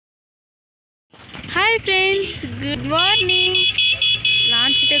Hi friends, good morning.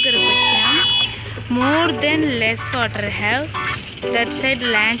 Launch దగ్గరకు వచ్చాం. More than less water have. That side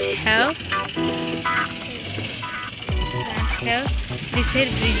launch have. This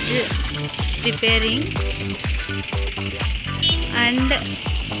side bridge repairing. And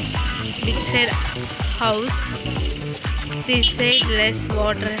this side house. This side less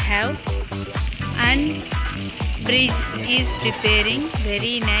water have. And bridge is preparing.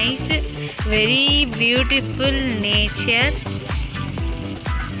 Very nice, very beautiful nature.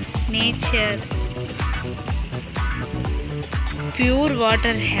 Pure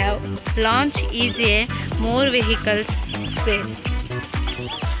water have. Launch is a more vehicles space.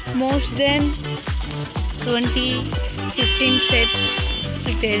 More than 15 set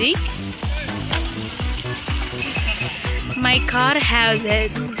preparing. My car have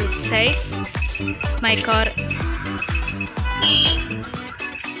that side. My car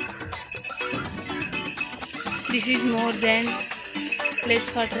this is more than less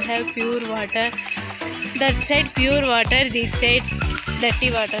water have pure water. That side pure water, this side dirty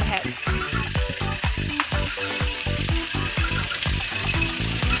water have.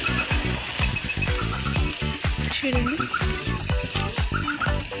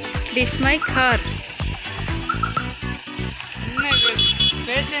 This my car.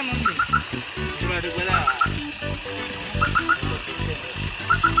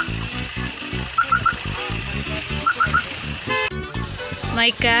 My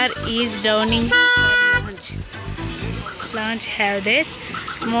car is downing for launch. Launch have there.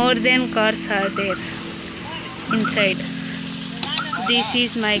 More than cars are there inside. This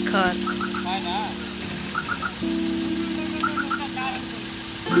is my car.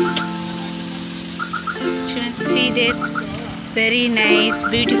 See there. Very nice,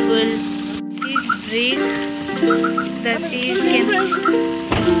 beautiful. This breeze. This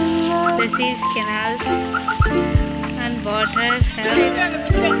is canals and water have.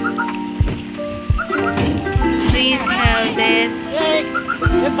 Trees have there.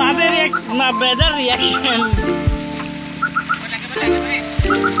 My brother reaction.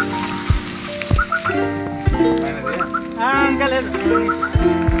 Uncle.